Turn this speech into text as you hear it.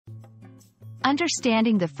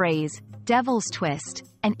Understanding the phrase, devil's twist,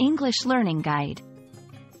 an English learning guide.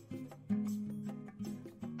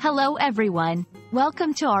 Hello everyone,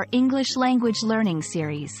 welcome to our English language learning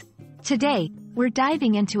series. Today, we're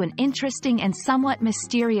diving into an interesting and somewhat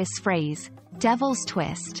mysterious phrase, devil's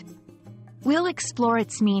twist. We'll explore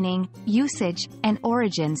its meaning, usage, and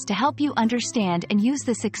origins to help you understand and use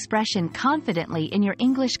this expression confidently in your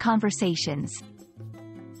English conversations.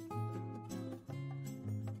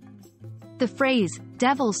 The phrase,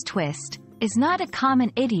 devil's twist, is not a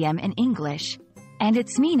common idiom in English, and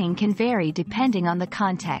its meaning can vary depending on the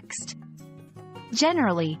context.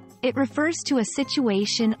 Generally, it refers to a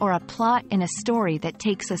situation or a plot in a story that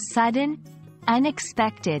takes a sudden,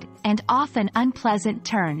 unexpected, and often unpleasant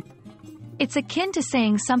turn. It's akin to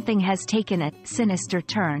saying something has taken a sinister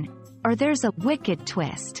turn, or there's a wicked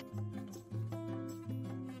twist.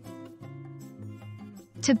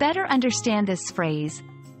 To better understand this phrase,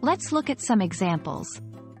 let's look at some examples.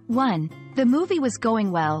 1. The movie was going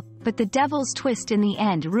well, but the devil's twist in the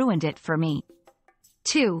end ruined it for me.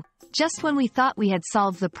 2. Just when we thought we had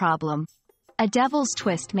solved the problem, a devil's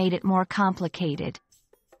twist made it more complicated.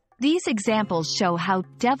 These examples show how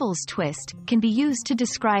devil's twist can be used to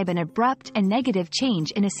describe an abrupt and negative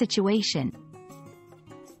change in a situation.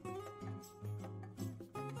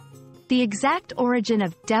 The exact origin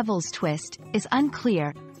of devil's twist is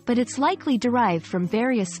unclear, but it's likely derived from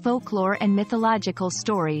various folklore and mythological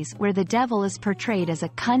stories where the devil is portrayed as a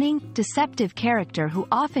cunning, deceptive character who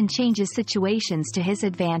often changes situations to his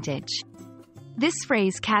advantage. This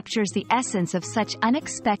phrase captures the essence of such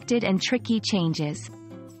unexpected and tricky changes.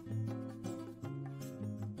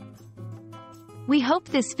 We hope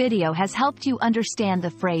this video has helped you understand the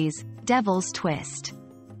phrase, devil's twist.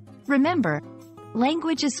 Remember,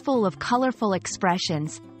 language is full of colorful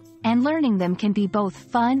expressions, and learning them can be both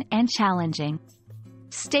fun and challenging.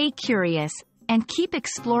 Stay curious, and keep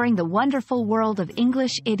exploring the wonderful world of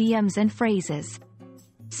English idioms and phrases.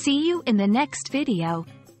 See you in the next video.